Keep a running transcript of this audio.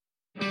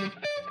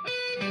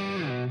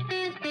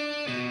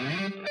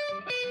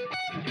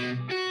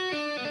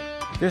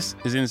This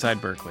is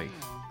Inside Berklee.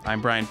 I'm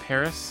Brian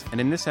Paris,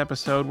 and in this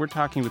episode, we're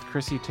talking with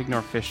Chrissy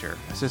Tignor Fisher,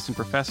 assistant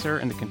professor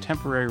in the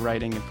Contemporary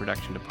Writing and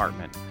Production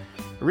Department.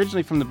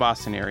 Originally from the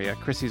Boston area,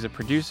 Chrissy's a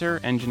producer,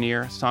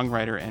 engineer,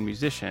 songwriter, and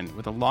musician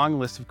with a long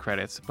list of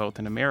credits both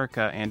in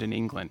America and in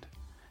England.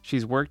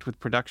 She's worked with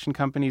production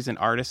companies and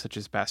artists such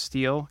as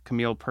Bastille,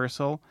 Camille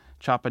Purcell,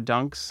 Choppa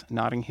Dunks,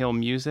 Notting Hill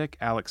Music,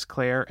 Alex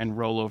Clare, and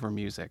Rollover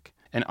Music.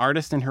 An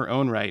artist in her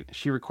own right,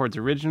 she records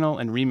original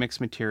and remixed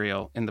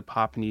material in the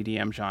pop and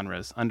EDM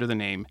genres under the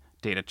name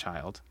Data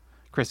Child.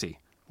 Chrissy,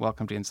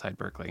 welcome to Inside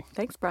Berklee.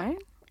 Thanks, Brian.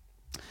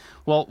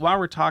 Well, while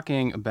we're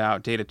talking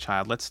about Data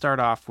Child, let's start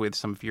off with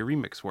some of your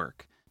remix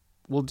work.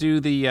 We'll do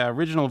the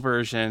original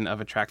version of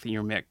a track that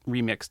you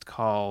remixed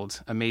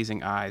called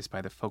Amazing Eyes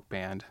by the folk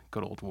band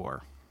Good Old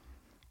War.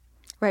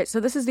 Right,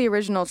 so this is the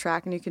original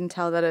track, and you can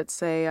tell that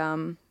it's a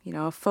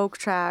folk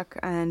track,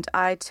 and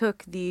I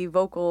took the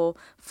vocal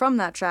from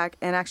that track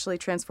and actually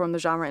transformed the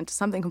genre into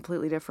something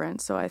completely different,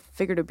 so I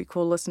figured it'd be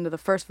cool to listen to the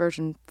first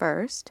version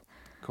first.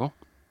 Cool.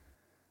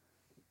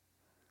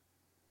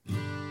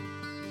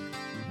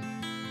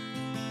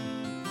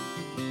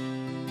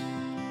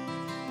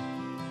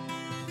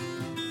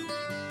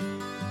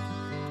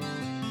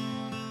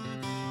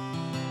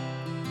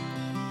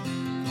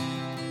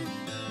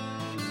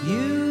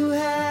 You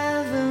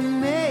have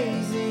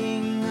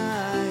amazing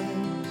eyes,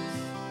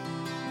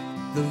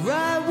 the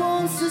right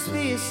one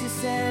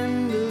suspicious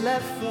and the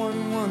left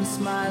one wants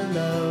my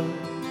love.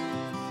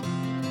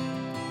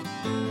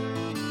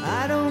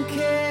 I don't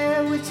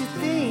care what you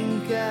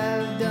think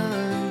I've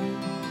done,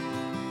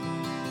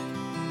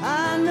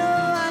 I know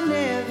I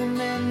never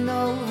meant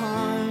no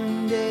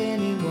harm to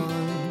anyone.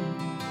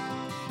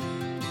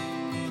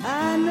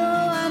 I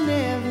know I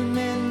never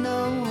meant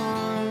no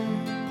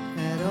harm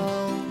at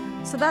all.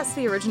 So that's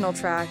the original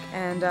track,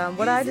 and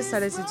what I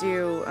decided to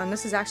do, and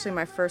this is actually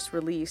my first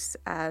release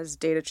as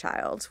Data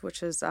Child,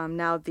 which is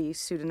now the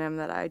pseudonym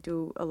that I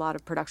do a lot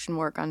of production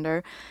work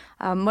under.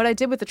 What I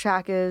did with the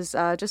track is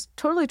just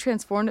totally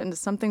transformed it into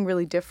something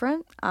really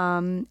different,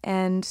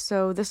 and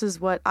so this is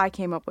what I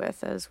came up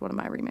with as one of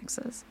my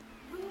remixes.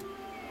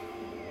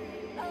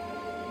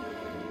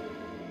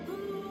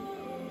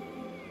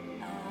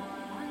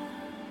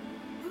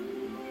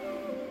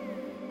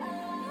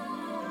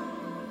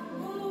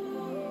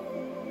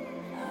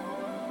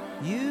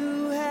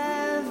 You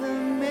have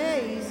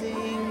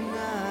amazing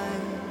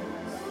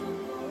eyes,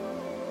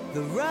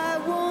 the right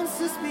one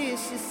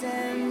suspicious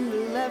and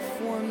the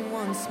left one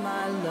wants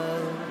my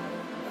love.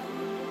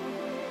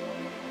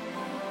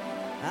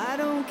 I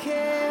don't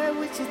care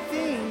what you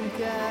think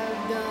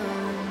I've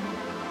done,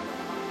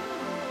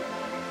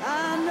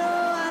 I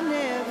know I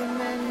never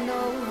meant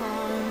no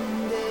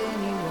harm to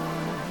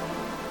anyone.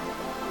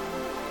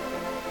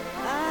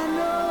 I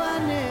know I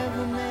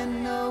never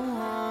meant no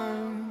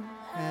harm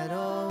at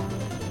all.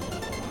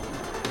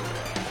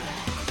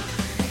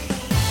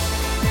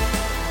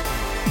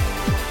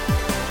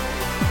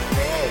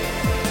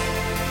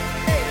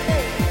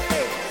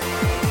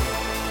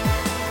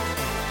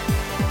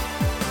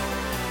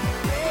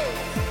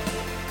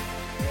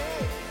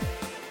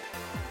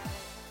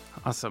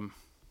 Awesome.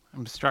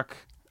 I'm struck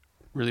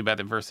really by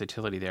the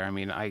versatility there. I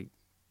mean,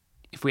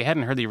 if we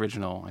hadn't heard the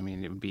original, it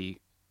would be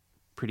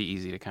pretty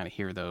easy to kind of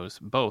hear those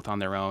both on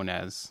their own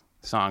as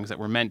songs that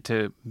were meant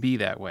to be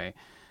that way.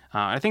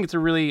 I think it's a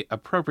really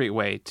appropriate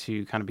way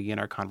to kind of begin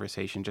our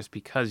conversation just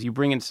because you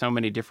bring in so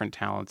many different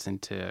talents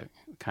into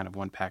kind of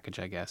one package,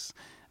 I guess.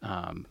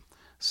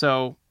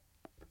 So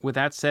with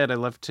that said, I'd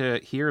love to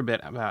hear a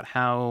bit about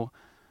how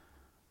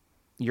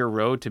your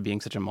road to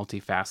being such a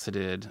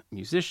multifaceted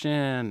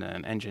musician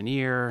and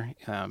engineer,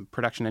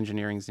 production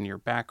engineering is in your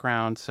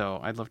background. So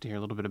I'd love to hear a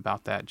little bit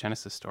about that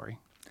Genesis story.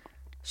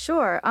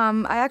 Sure.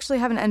 I actually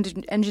have an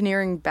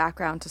engineering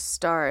background to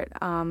start.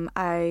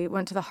 I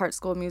went to the Hart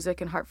School of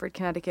Music in Hartford,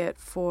 Connecticut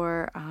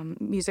for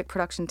music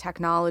production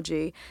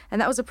technology, and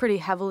that was a pretty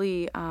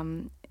heavily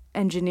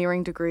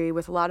engineering degree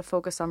with a lot of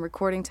focus on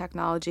recording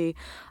technology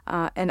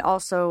and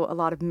also a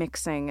lot of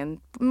mixing and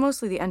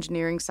mostly the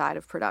engineering side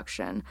of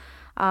production.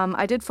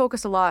 I did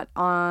focus a lot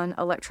on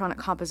electronic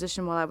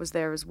composition while I was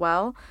there as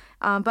well,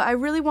 but I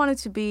really wanted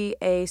to be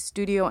a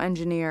studio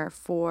engineer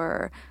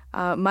for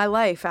my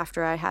life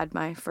after I had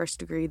my first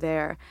degree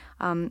there.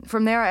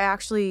 From there, I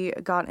actually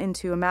got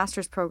into a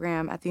master's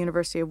program at the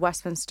University of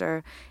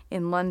Westminster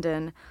in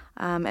London,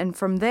 and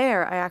from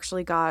there, I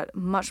actually got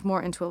much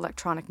more into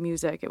electronic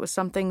music. It was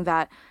something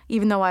that,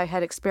 even though I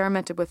had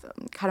experimented with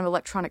kind of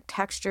electronic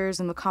textures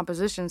and the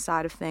composition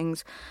side of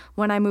things,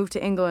 when I moved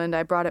to England,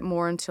 I brought it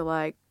more into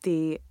like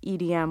the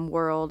EDM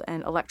world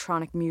and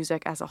electronic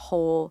music as a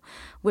whole,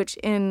 which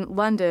in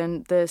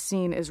London, the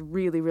scene is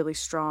really, really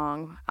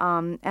strong.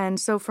 And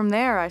so from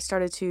there, I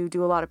started to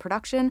do a lot of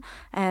production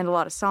and a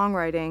lot of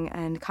songwriting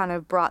and kind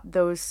of brought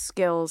those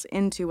skills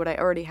into what I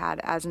already had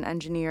as an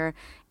engineer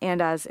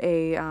and as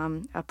a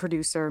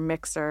producer,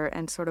 mixer,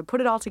 and sort of put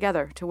it all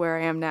together to where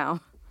I am now.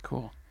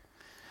 Cool.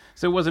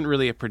 So it wasn't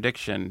really a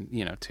prediction,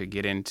 to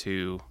get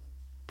into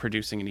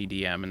producing an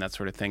EDM and that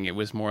sort of thing. It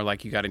was more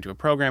like you got into a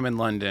program in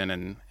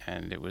London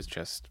and it was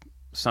just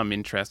some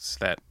interests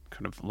that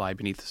kind of lie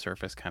beneath the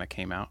surface kind of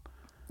came out.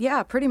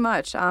 Yeah, pretty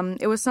much.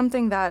 It was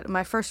something that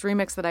my first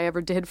remix that I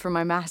ever did for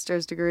my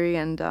master's degree,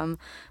 and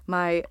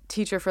my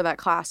teacher for that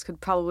class could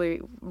probably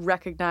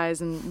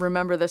recognize and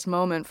remember this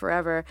moment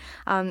forever.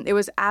 It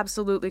was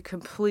absolutely,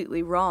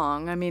 completely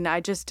wrong. I mean, I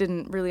just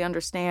didn't really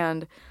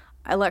understand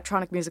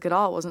electronic music at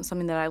all. It wasn't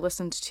something that I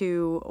listened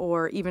to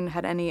or even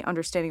had any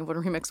understanding of what a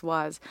remix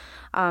was.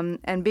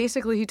 And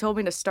basically he told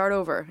me to start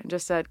over and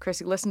just said,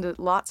 Chrissy, listen to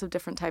lots of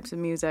different types of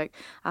music.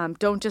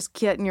 Don't just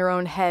get in your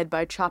own head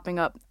by chopping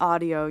up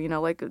audio,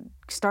 like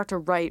start to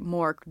write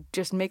more,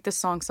 just make this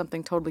song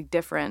something totally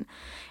different.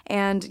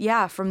 And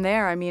yeah, from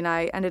there, I mean,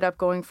 I ended up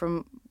going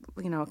from,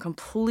 a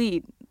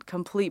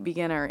complete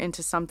beginner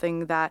into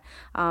something that,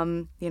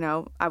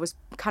 I was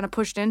kind of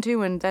pushed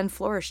into and then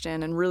flourished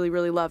in and really,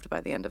 really loved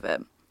by the end of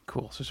it.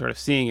 Cool. So sort of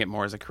seeing it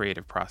more as a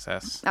creative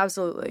process.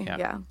 Absolutely.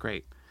 Yeah.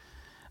 Great.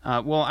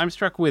 Well, I'm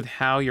struck with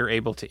how you're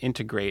able to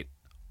integrate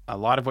a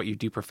lot of what you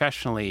do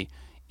professionally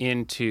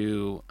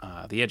into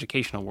the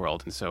educational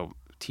world. And so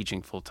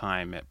teaching full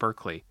time at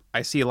Berklee.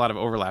 I see a lot of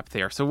overlap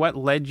there. So what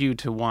led you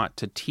to want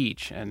to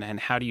teach, and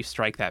how do you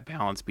strike that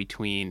balance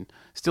between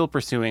still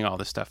pursuing all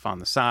this stuff on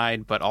the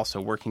side, but also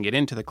working it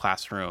into the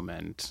classroom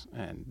and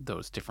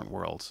those different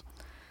worlds?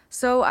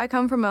 So I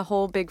come from a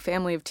whole big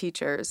family of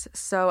teachers.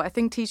 So I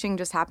think teaching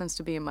just happens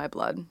to be in my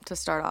blood to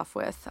start off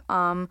with.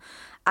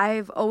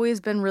 I've always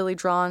been really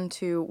drawn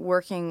to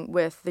working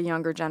with the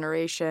younger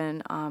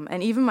generation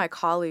and even my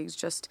colleagues,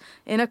 just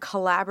in a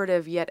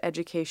collaborative yet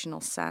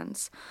educational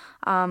sense.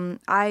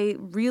 I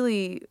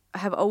really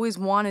have always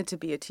wanted to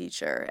be a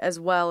teacher as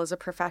well as a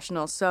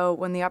professional. So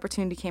when the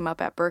opportunity came up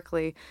at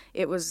Berklee,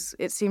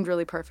 it seemed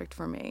really perfect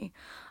for me.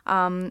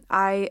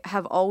 I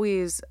have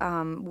always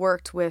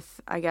worked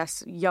with, I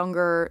guess,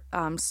 younger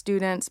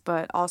students,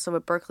 but also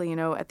at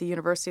Berklee, at the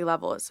university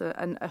level, it's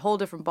a whole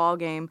different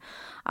ballgame.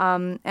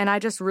 And I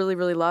just really,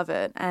 really love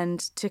it. And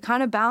to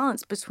kind of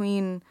balance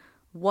between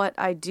what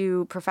I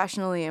do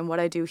professionally and what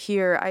I do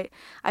here,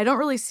 I don't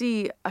really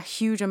see a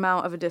huge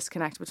amount of a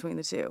disconnect between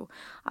the two.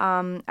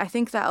 I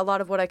think that a lot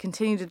of what I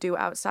continue to do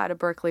outside of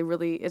Berklee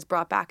really is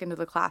brought back into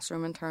the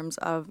classroom in terms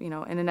of, in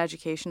an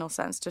educational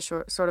sense to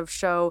sort of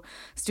show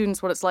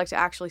students what it's like to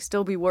actually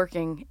still be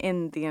working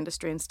in the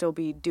industry and still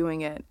be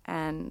doing it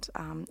and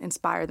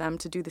inspire them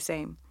to do the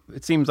same.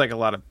 It seems like a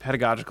lot of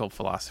pedagogical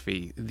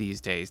philosophy these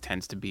days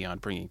tends to be on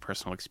bringing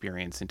personal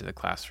experience into the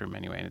classroom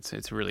anyway, and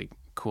it's really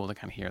cool to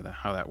kind of hear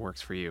how that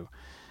works for you.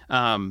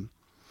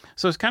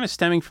 So it's kind of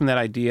stemming from that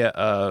idea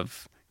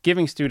of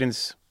giving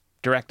students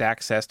direct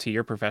access to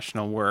your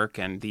professional work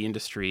and the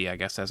industry, I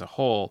guess, as a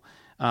whole.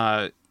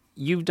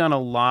 You've done a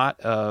lot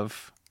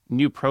of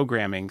new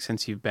programming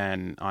since you've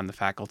been on the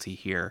faculty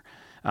here.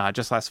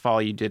 Just last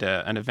fall, you did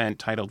an event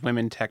titled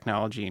Women,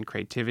 Technology, and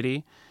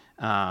Creativity.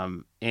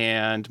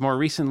 And more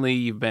recently,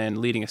 you've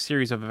been leading a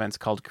series of events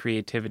called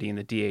Creativity in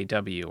the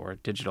DAW, or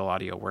Digital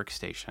Audio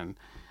Workstation.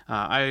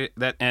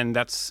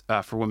 That's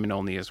for women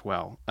only as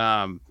well.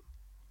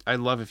 I'd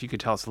love if you could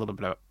tell us a little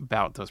bit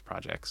about those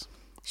projects.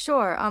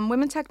 Sure.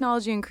 Women,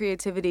 Technology, and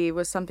Creativity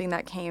was something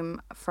that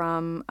came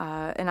from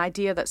an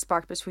idea that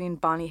sparked between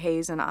Bonnie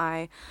Hayes and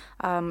I.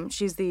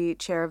 She's the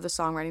chair of the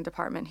songwriting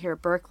department here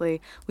at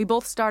Berklee. We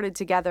both started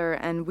together,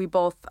 and we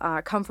both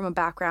come from a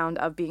background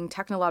of being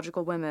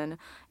technological women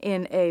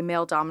in a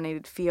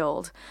male-dominated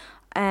field.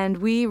 And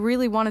we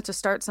really wanted to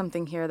start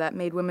something here that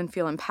made women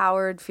feel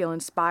empowered, feel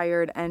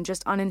inspired, and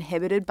just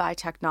uninhibited by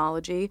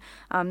technology,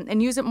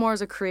 and use it more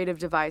as a creative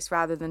device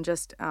rather than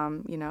just,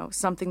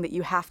 something that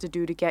you have to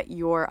do to get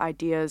your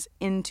ideas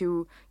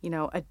into,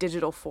 a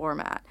digital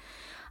format.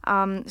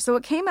 So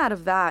it came out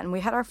of that, and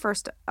we had our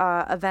first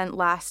event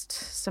last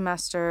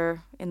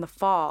semester in the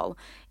fall,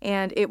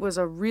 and it was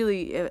a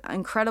really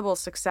incredible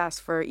success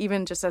for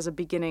even just as a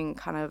beginning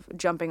kind of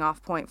jumping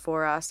off point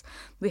for us.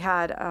 We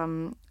had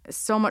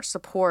so much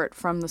support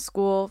from the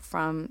school,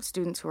 from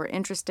students who were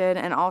interested,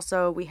 and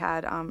also we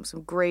had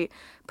some great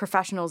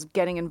professionals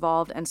getting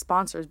involved and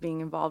sponsors being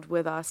involved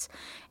with us.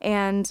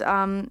 And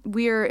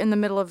we're in the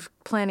middle of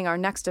planning our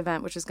next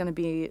event, which is going to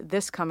be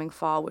this coming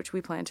fall, which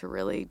we plan to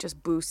really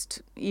just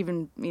boost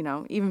even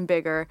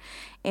bigger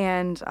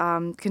and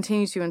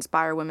continue to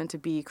inspire women to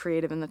be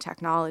creative in the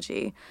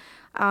technology.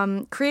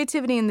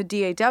 Creativity in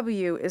the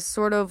DAW is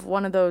sort of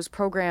one of those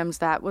programs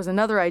that was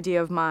another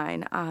idea of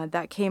mine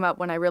that came up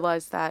when I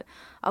realized that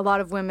a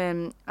lot of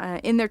women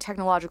in their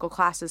technological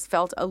classes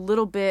felt a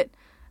little bit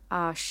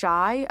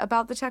shy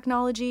about the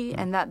technology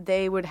and that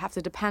they would have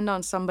to depend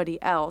on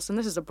somebody else. And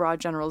this is a broad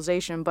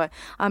generalization, but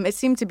it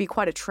seemed to be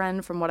quite a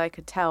trend from what I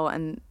could tell.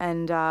 And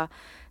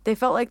they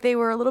felt like they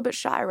were a little bit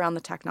shy around the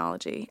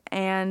technology.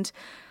 And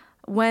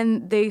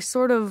when they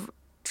sort of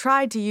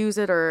tried to use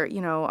it or,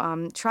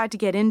 tried to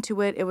get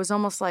into it, it was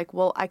almost like,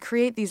 well, I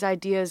create these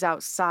ideas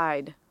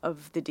outside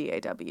of the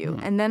DAW,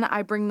 and then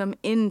I bring them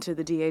into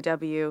the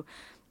DAW,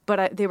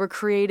 but they were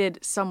created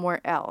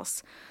somewhere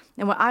else.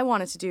 And what I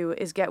wanted to do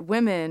is get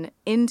women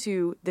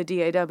into the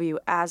DAW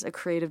as a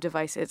creative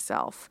device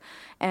itself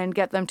and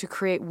get them to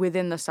create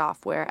within the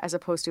software as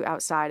opposed to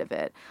outside of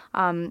it.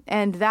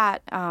 And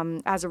that,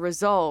 as a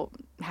result,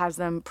 has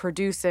them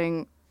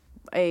producing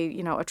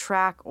a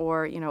track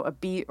or, a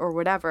beat or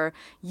whatever,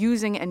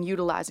 using and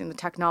utilizing the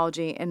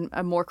technology in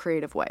a more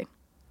creative way.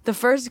 The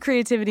first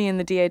creativity in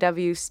the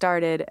DAW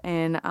started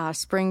in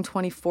spring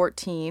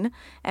 2014,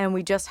 and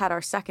we just had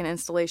our second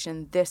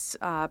installation this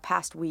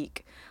past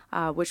week,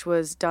 which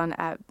was done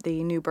at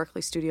the new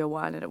Berklee Studio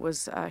One, and it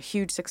was a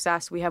huge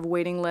success. We have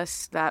waiting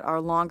lists that are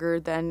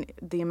longer than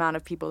the amount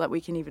of people that we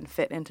can even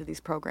fit into these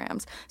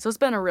programs. So it's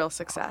been a real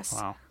success.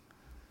 Wow.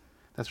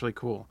 That's really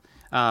cool.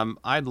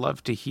 I'd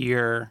love to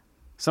hear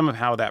some of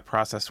how that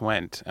process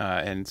went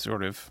and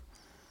sort of...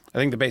 I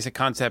think the basic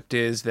concept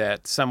is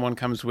that someone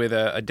comes with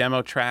a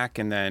demo track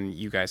and then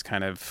you guys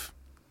kind of,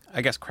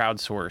 I guess,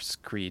 crowdsource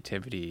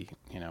creativity,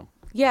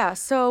 Yeah,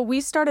 so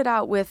we started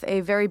out with a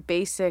very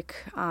basic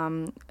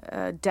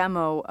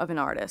demo of an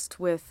artist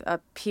with a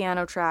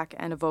piano track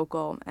and a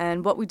vocal.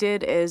 And what we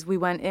did is we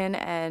went in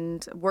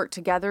and worked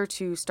together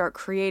to start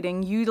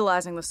creating,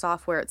 utilizing the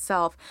software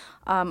itself,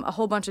 a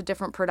whole bunch of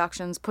different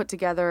productions put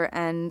together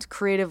and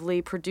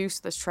creatively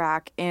produced this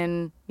track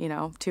in,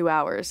 2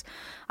 hours,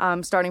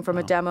 starting from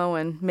a demo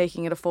and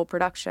making it a full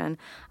production.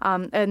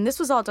 And this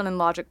was all done in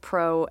Logic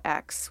Pro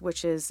X,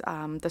 which is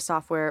the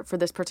software for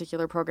this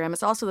particular program.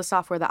 It's also the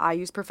software that I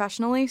use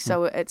professionally,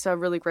 so it's a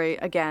really great,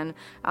 again,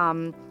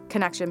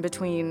 connection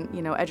between,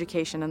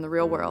 education and the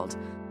real world.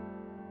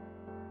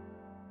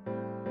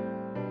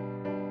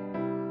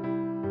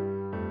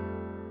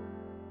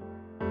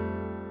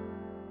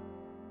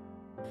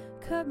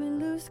 Cut me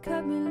loose,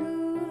 cut me loose.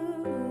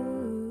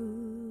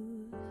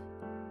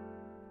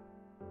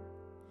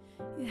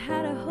 You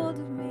had a hold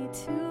of me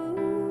too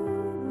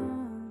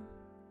long.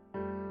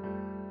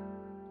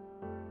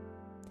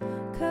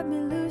 Cut me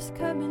loose,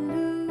 cut me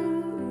loose.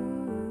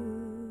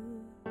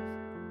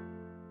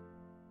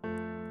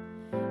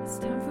 It's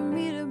time for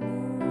me to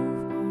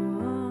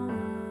move on.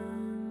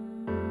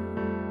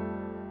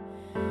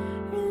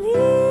 Release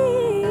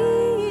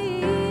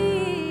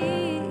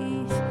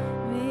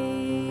me.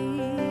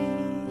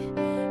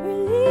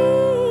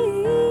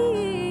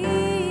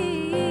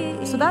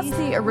 Release. So that's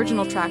the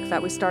original track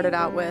that we started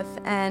out with.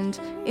 And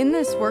in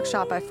this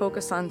workshop, I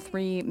focus on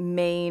 3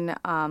 main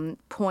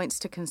points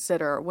to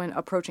consider when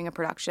approaching a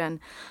production.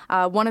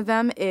 One of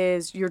them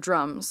is your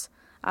drums.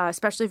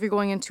 Especially if you're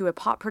going into a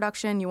pop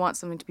production, you want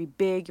something to be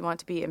big, you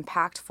want it to be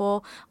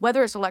impactful,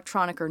 whether it's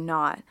electronic or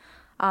not.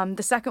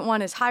 The second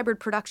one is hybrid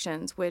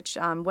productions, which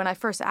when I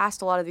first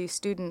asked a lot of these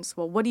students,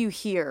 well, what do you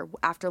hear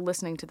after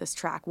listening to this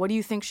track? What do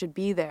you think should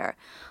be there?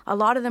 A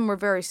lot of them were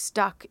very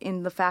stuck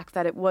in the fact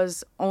that it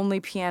was only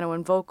piano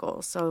and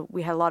vocals. So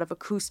we had a lot of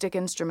acoustic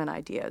instrument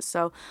ideas.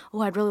 So,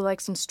 I'd really like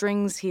some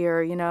strings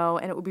here,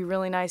 and it would be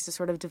really nice to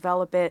sort of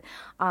develop it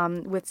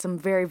with some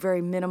very,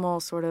 very minimal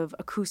sort of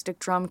acoustic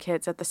drum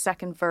kits at the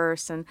second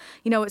verse. And,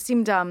 it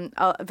seemed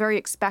very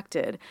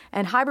expected.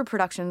 And hybrid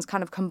productions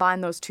kind of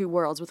combine those two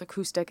worlds with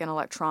acoustic and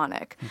electronic.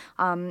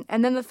 And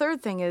then the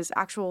third thing is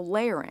actual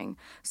layering.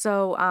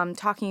 So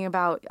talking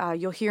about,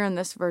 you'll hear in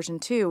this version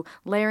too,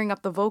 layering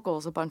up the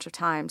vocals a bunch of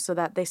times so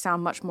that they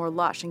sound much more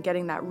lush and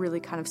getting that really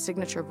kind of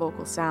signature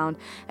vocal sound,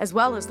 as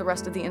well as the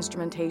rest of the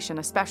instrumentation,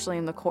 especially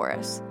in the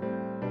chorus.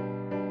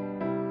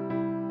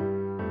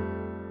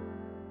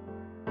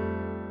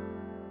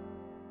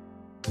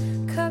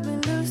 Cut me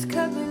loose,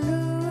 cut me loose.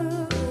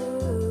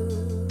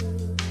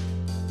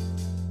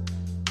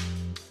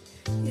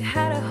 You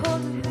had a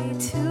hold of me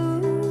too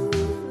long.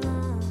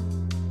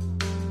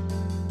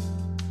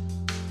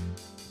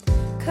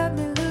 Cut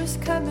me loose,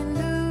 cut me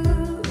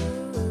loose.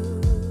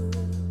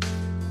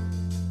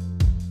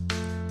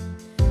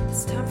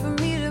 It's time for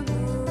me to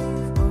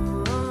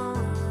move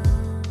on.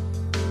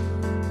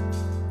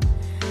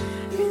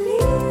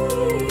 Release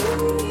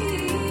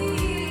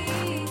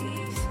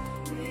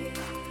me.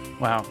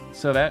 Wow.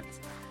 So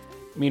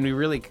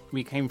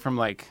we came from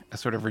like a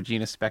sort of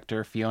Regina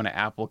Spektor, Fiona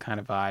Apple kind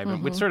of vibe,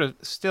 and which sort of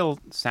still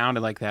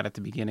sounded like that at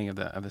the beginning of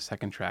the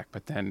second track,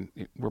 but then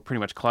we're pretty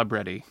much club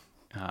ready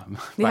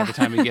by the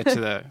time we get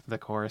to the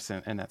chorus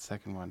and that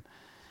second one.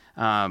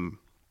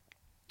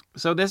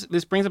 So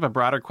this brings up a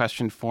broader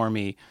question for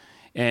me,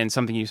 and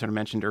something you sort of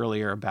mentioned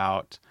earlier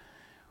about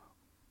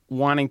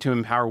wanting to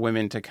empower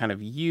women to kind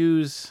of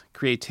use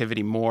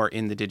creativity more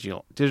in the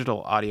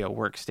digital audio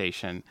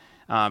workstation.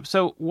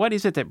 So what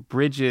is it that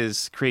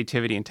bridges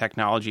creativity and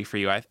technology for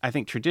you? I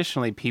think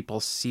traditionally people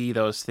see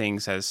those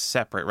things as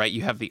separate, right?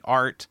 You have the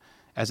art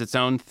as its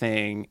own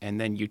thing, and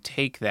then you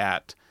take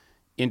that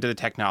into the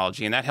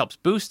technology, and that helps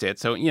boost it.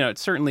 So, it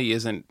certainly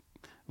isn't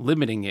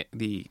limiting it,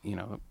 the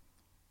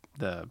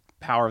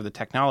power of the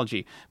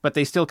technology, but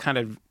they still kind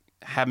of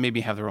have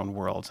their own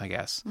worlds, I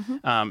guess.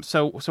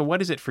 So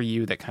what is it for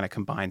you that kind of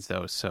combines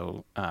those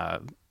so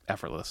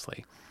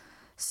effortlessly?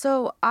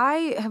 So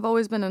I have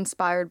always been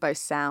inspired by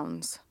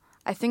sounds.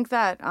 I think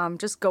that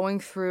just going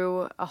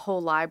through a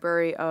whole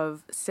library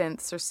of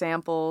synths or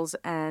samples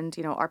and,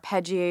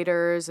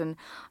 arpeggiators and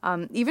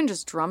even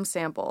just drum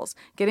samples,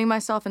 getting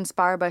myself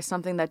inspired by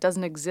something that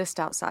doesn't exist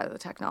outside of the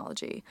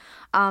technology.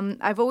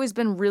 I've always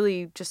been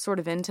really just sort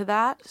of into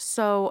that.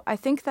 So I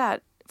think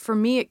that for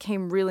me, it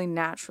came really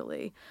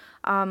naturally.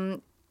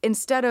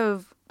 Instead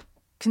of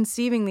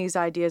conceiving these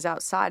ideas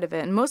outside of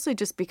it, and mostly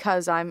just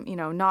because I'm,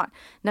 not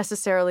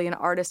necessarily an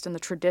artist in the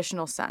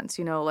traditional sense,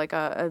 like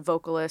a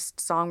vocalist,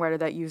 songwriter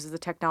that uses the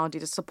technology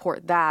to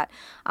support that.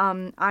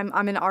 I'm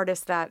an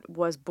artist that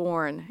was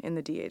born in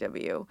the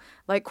DAW,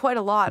 like quite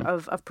a lot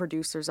of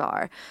producers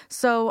are.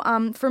 So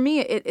for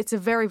me, it's a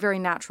very, very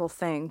natural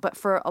thing. But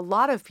for a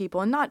lot of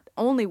people, and not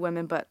only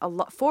women, but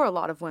for a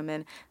lot of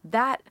women,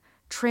 that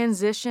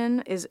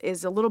transition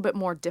is a little bit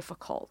more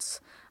difficult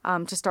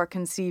to start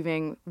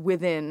conceiving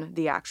within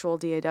the actual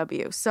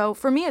DAW. So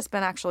for me, it's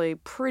been actually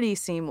pretty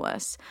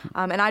seamless.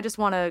 And I just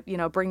want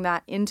to, bring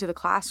that into the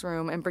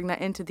classroom and bring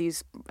that into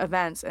these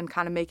events and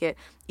kind of make it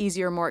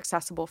easier, more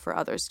accessible for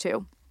others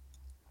too.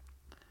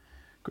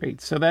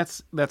 Great. So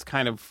that's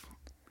kind of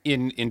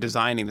in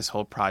designing this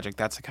whole project,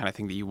 that's the kind of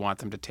thing that you want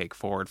them to take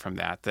forward from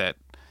that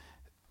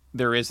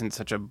there isn't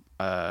such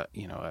a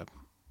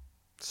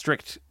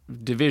strict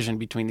division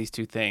between these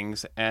two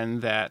things,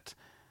 and that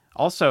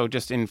also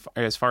just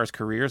as far as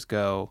careers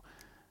go,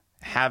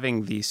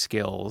 having these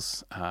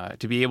skills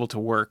to be able to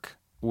work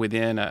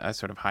within a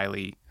sort of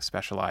highly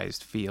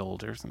specialized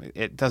field or something,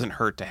 it doesn't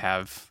hurt to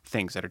have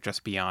things that are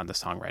just beyond the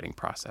songwriting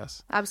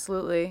process.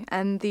 Absolutely.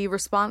 And the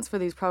response for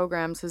these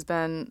programs has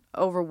been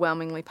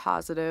overwhelmingly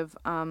positive.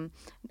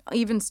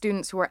 Even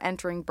students who are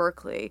entering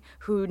Berklee,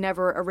 who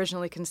never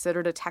originally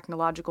considered a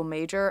technological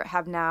major,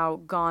 have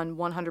now gone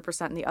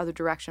 100% in the other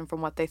direction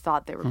from what they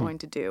thought they were going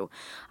to do.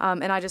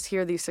 And I just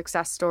hear these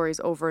success stories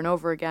over and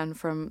over again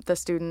from the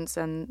students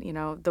and,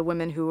 the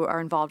women who are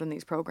involved in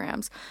these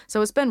programs.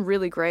 So it's been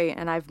really great.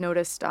 And I've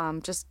noticed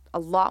just a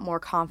lot more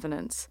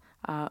confidence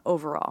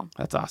overall.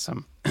 That's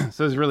awesome.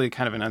 So there's really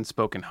kind of an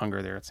unspoken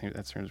hunger there.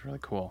 That seems really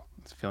cool.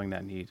 It's feeling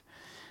that need.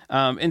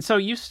 And so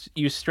you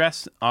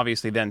stress,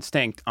 obviously, then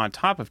staying on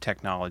top of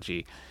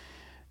technology.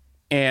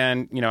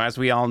 And, as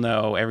we all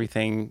know,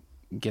 everything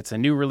gets a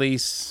new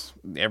release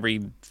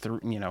every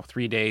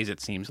 3 days,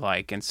 it seems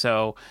like. And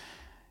so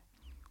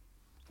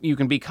you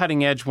can be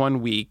cutting edge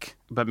one week,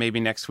 but maybe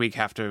next week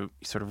have to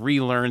sort of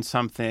relearn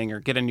something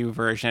or get a new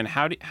version.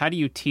 How do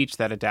you teach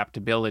that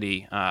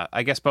adaptability?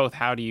 I guess both,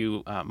 how do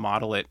you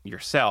model it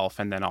yourself,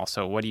 and then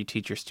also what do you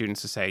teach your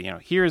students to say,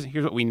 here's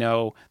what we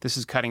know, this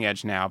is cutting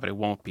edge now, but it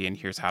won't be, and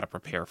here's how to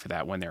prepare for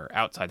that when they're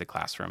outside the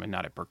classroom and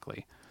not at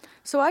Berklee.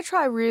 So I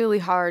try really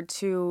hard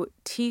to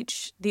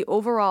teach the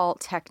overall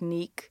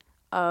technique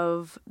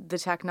of the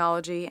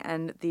technology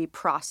and the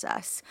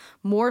process,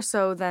 more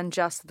so than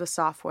just the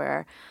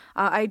software.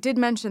 I did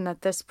mention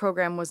that this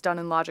program was done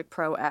in Logic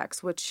Pro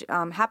X, which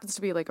happens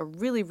to be like a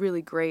really,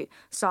 really great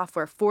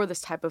software for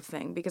this type of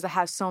thing because it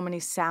has so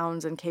many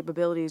sounds and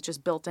capabilities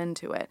just built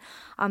into it.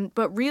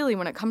 But really,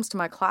 when it comes to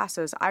my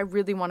classes, I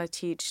really want to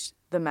teach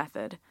the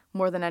method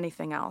more than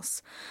anything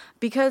else,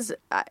 because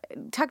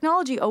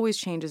technology always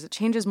changes. It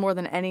changes more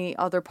than any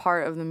other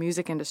part of the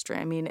music industry.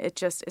 I mean, it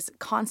just is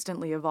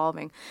constantly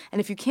evolving.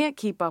 And if you can't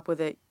keep up with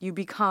it, you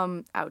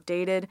become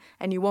outdated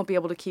and you won't be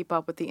able to keep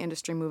up with the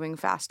industry moving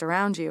fast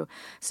around you.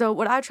 So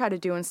what I try to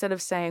do, instead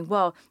of saying,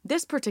 well,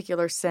 this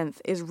particular synth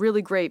is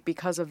really great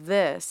because of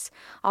this,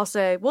 I'll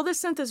say, well,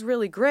 this synth is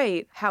really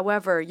great.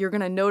 However, you're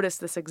going to notice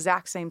this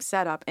exact same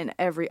setup in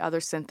every other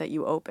synth that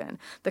you open.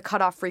 The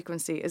cutoff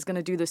frequency is going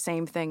to do the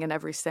same thing in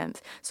every synth.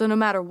 So no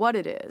matter what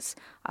it is,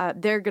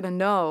 they're going to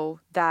know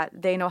that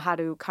they know how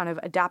to kind of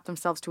adapt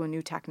themselves to a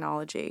new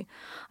technology.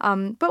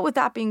 But with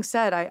that being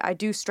said, I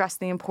do stress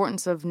the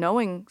importance of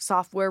knowing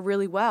software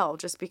really well,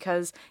 just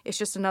because it's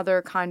just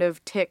another kind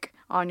of tick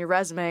on your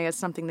resume as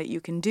something that you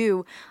can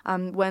do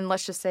when,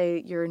 let's just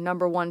say, your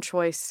number one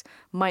choice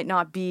might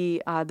not be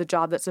the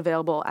job that's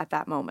available at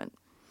that moment.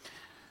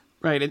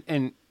 Right.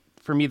 And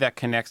for me, that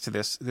connects to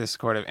this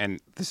sort of,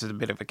 and this is a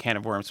bit of a can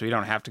of worms, so we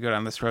don't have to go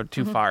down this road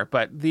too far,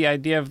 but the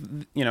idea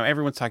of,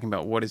 everyone's talking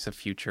about what is the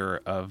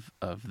future of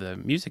the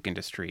music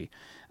industry.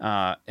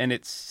 And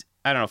it's,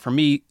 I don't know, for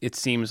me, it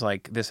seems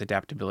like this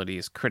adaptability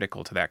is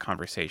critical to that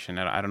conversation.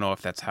 And I don't know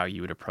if that's how you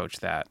would approach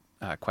that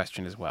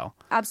question as well.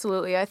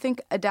 Absolutely. I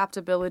think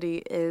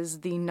adaptability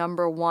is the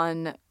number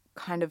one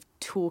kind of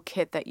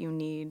toolkit that you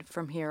need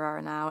from here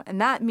on out.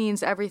 And that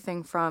means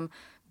everything from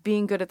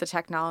being good at the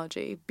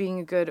technology, being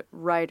a good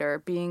writer,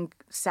 being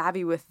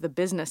savvy with the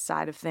business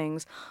side of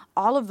things.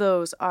 All of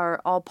those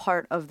are all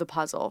part of the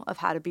puzzle of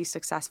how to be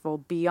successful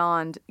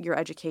beyond your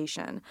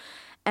education.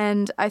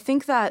 And I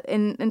think that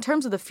in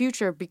terms of the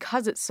future,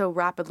 because it's so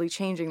rapidly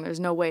changing, there's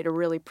no way to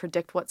really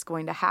predict what's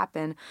going to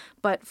happen.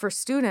 But for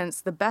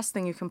students, the best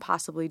thing you can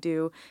possibly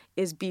do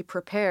is be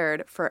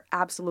prepared for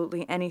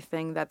absolutely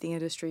anything that the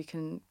industry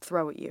can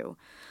throw at you.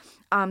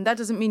 That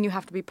doesn't mean you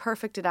have to be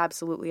perfect at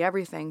absolutely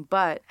everything,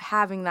 but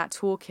having that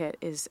toolkit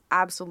is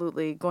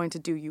absolutely going to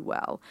do you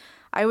well.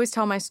 I always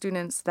tell my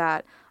students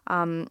that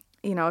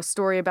a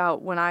story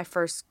about when I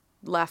first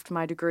left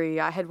my degree.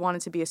 I had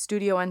wanted to be a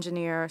studio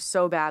engineer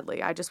so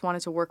badly. I just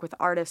wanted to work with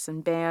artists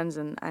and bands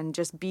and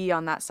just be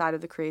on that side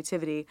of the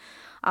creativity.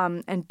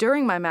 And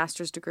during my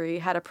master's degree,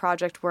 I had a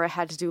project where I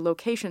had to do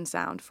location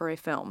sound for a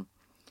film.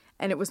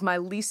 And it was my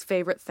least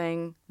favorite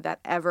thing that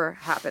ever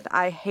happened.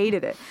 I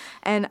hated it.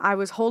 And I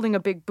was holding a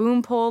big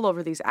boom pole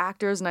over these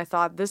actors, and I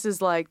thought, this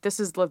is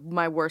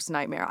my worst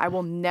nightmare. I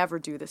will never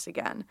do this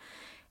again.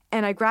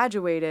 And I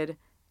graduated,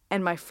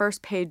 and my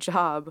first paid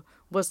job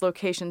was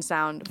location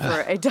sound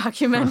for a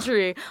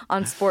documentary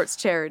on sports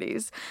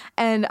charities.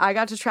 And I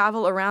got to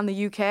travel around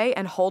the UK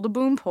and hold a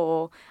boom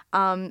pole,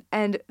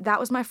 and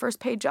that was my first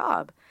paid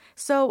job.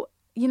 So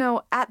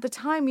at the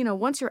time,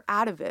 once you're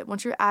out of it,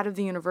 once you're out of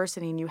the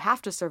university and you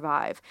have to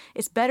survive,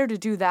 it's better to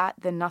do that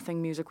than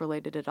nothing music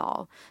related at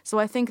all. So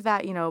I think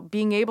that,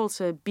 being able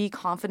to be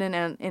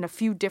confident in a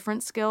few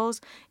different skills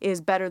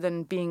is better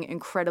than being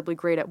incredibly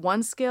great at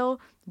one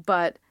skill,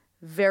 but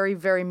very,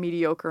 very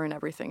mediocre in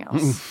everything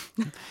else.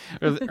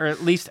 or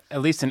at least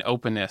an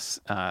openness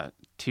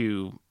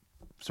to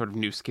sort of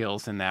new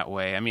skills in that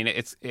way. I mean,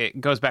 it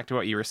goes back to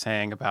what you were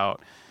saying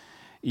about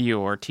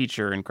your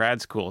teacher in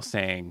grad school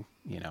saying,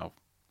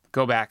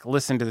 go back,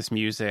 listen to this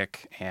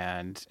music,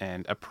 and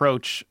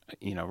approach,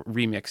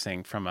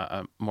 remixing from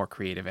a more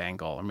creative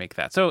angle, or make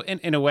that. So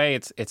in a way,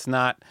 it's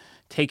not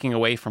taking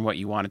away from what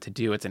you wanted to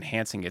do. It's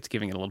enhancing it. It's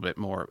giving it a little bit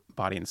more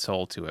body and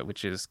soul to it,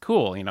 which is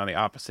cool. The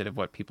opposite of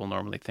what people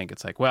normally think.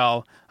 It's like,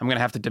 well, I'm going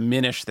to have to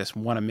diminish this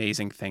one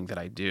amazing thing that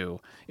I do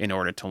in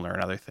order to learn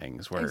other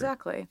things.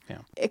 Exactly. Yeah.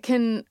 It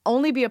can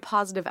only be a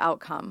positive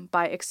outcome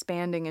by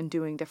expanding and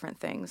doing different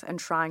things and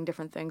trying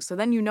different things. So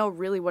then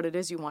really what it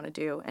is you want to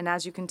do. And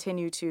as you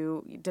continue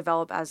to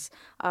develop as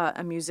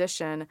a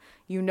musician,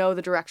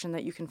 the direction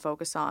that you can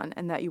focus on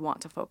and that you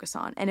want to focus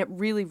on. And it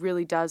really,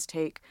 really does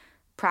take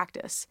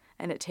practice,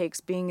 and it takes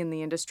being in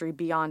the industry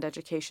beyond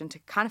education to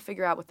kind of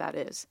figure out what that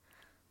is.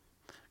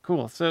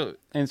 Cool. So,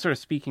 and sort of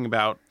speaking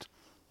about,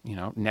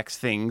 next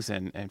things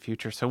and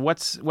future. So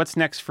what's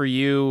next for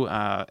you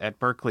at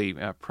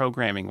Berklee,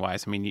 programming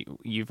wise? I mean,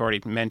 you've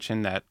already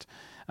mentioned that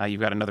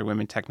you've got another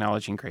Women,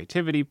 Technology and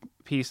Creativity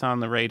piece on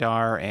the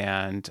radar,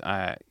 and,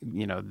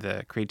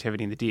 the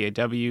Creativity in the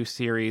DAW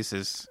series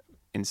is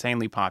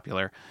insanely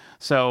popular.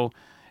 So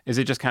is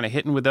it just kind of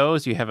hitting with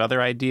those? Do you have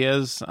other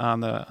ideas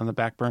on the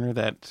back burner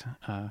that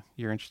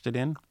you're interested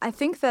in? I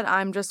think that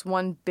I'm just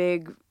one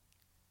big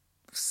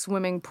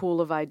swimming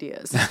pool of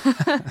ideas.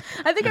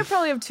 I think I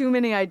probably have too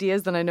many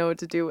ideas than I know what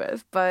to do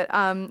with. But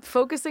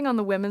focusing on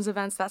the women's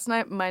events, that's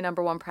not my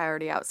number one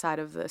priority outside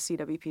of the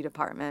CWP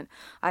department.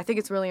 I think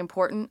it's really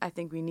important. I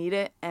think we need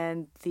it,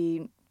 and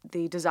the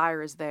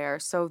desire is there.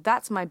 So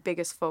that's my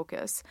biggest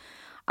focus.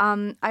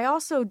 I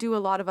also do a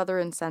lot of other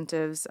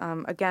incentives,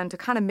 again, to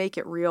kind of make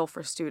it real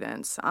for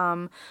students.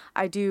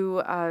 I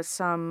do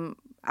some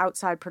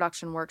outside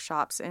production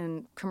workshops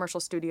in commercial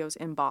studios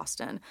in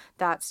Boston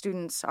that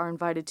students are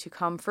invited to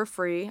come for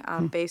free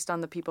based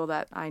on the people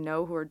that I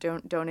know who are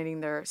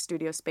donating their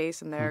studio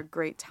space and their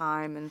great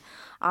time,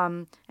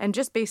 and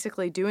just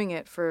basically doing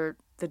it for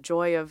the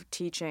joy of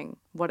teaching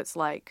what it's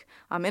like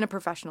in a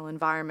professional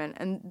environment.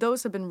 And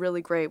those have been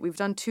really great. We've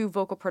done 2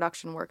 vocal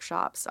production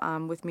workshops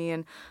with me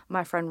and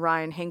my friend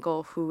Ryan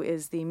Hinkle, who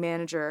is the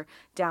manager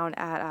down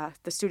at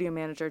the studio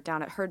manager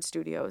down at Heard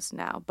Studios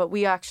now. But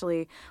we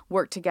actually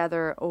worked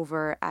together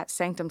over at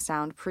Sanctum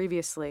Sound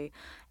previously,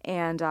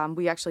 and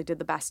we actually did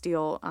the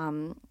Bastille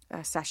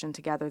session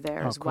together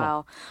there as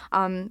well.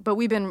 But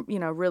we've been,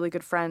 really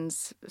good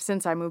friends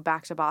since I moved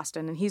back to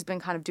Boston, and he's been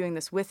kind of doing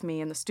this with me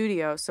in the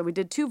studio. So we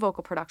did 2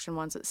 vocal production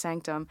ones at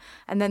Sanctum,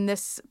 and then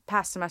this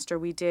past semester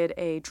we did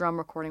a drum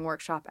recording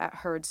workshop at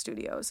Heard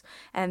Studios,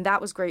 and that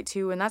was great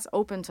too. And that's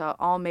open to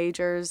all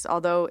majors,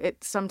 although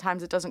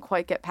sometimes it doesn't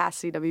quite get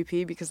past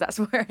CWP because that's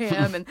where I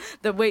am, and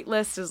the wait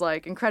list is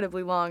like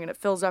incredibly long and it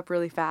fills up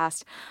really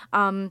fast.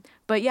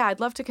 But yeah, I'd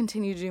love to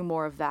continue to do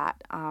more of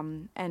that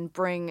and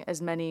bring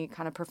as many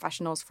kind of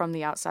professionals from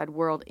the outside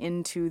world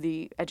into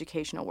the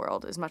educational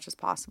world as much as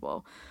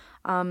possible.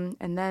 And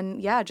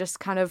then, just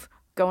kind of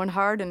going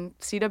hard in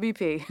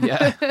CWP.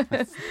 Yeah,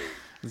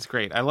 that's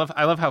great. I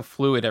love how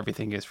fluid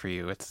everything is for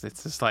you. It's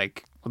just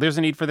like, well, there's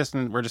a need for this,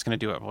 and we're just going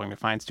to do it. We're going to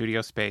find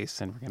studio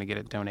space, and we're going to get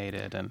it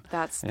donated, and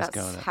that's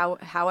how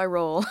I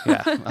roll.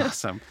 Yeah,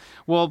 awesome.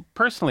 Well,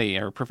 personally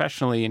or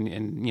professionally,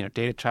 in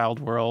Data Child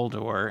world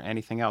or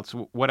anything else,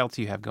 what else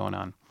do you have going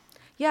on?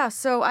 Yeah,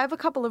 so I have a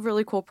couple of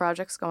really cool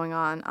projects going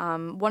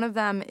on. One of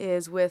them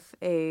is with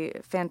a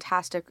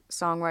fantastic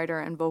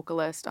songwriter and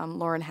vocalist,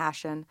 Lauren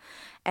Hashin,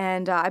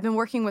 and I've been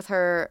working with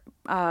her.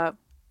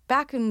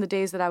 Back in the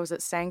days that I was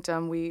at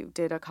Sanctum, we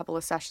did a couple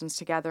of sessions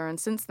together, and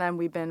since then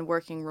we've been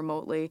working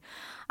remotely.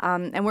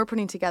 And we're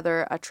putting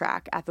together a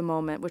track at the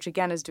moment, which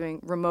again is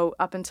doing remote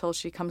up until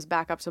she comes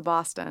back up to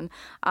Boston.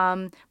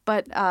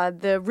 But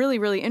the really,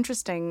 really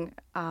interesting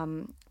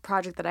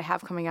project that I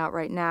have coming out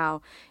right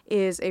now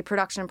is a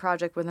production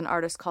project with an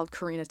artist called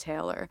Corrina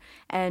Taylor.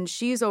 And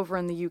she's over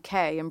in the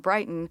UK, in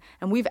Brighton,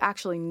 and we've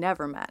actually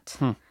never met.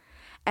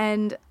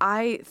 And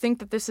I think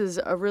that this is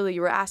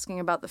you were asking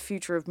about the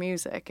future of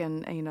music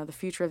and the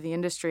future of the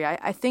industry.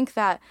 I think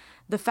that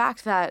the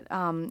fact that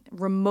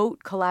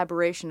remote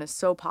collaboration is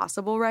so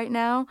possible right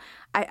now,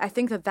 I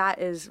think that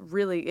is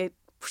really, it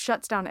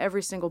shuts down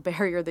every single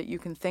barrier that you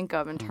can think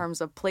of in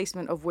terms of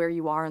placement of where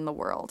you are in the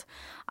world.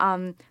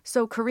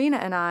 So Corrina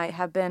and I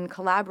have been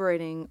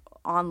collaborating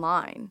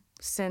online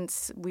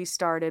since we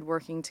started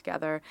working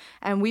together,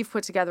 and we've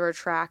put together a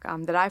track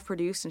that I've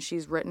produced and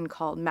she's written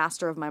called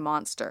Master of My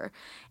Monster,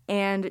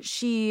 and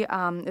she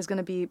is going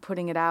to be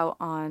putting it out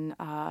on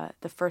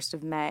the 1st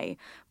of May,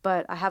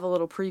 but I have a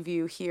little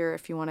preview here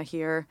if you want to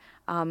hear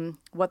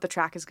what the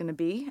track is going to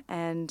be,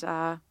 and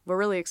we're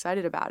really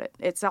excited about it.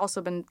 It's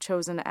also been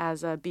chosen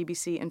as a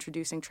BBC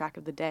Introducing Track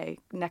of the Day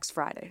next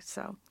Friday,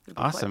 so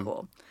it'll be Awesome. quite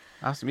cool.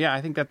 Awesome. Yeah, I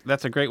think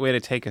that's a great way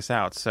to take us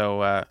out.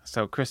 So,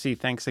 Chrissy,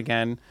 thanks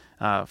again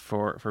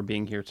for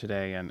being here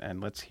today, and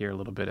let's hear a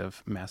little bit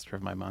of Master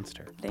of My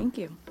Monster. Thank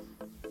you.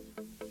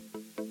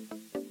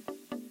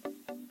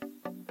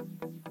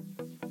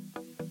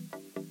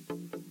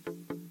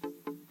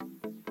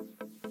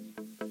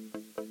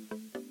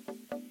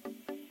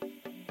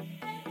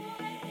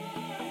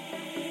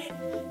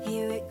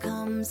 Here it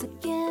comes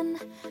again,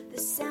 the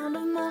sound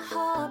of my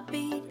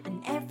heartbeat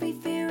and every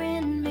fear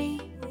in me.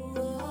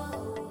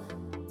 Whoa.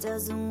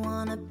 Doesn't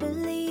wanna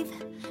believe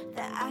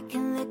that I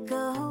can let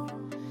go,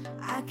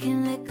 I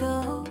can let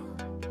go.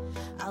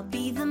 I'll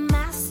be the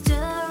master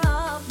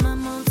of my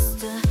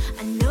monster.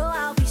 I know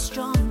I'll be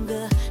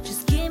stronger,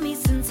 just give me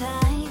some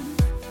time.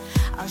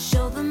 I'll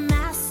show the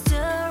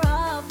master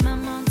of my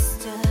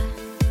monster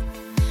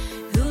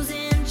who's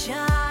in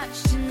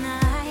charge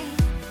tonight.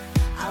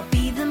 I'll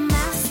be the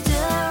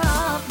master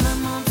of my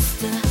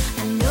monster.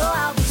 I know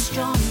I'll be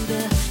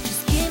stronger,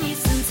 just give me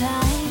some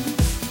time.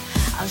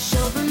 I'll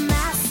show the master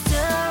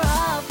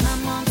of my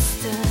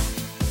monster.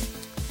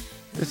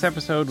 This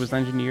episode was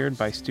engineered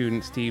by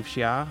student Steve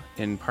Xia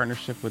in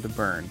partnership with The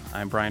Burn.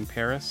 I'm Brian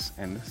Paris,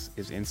 and this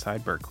is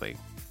Inside Berklee.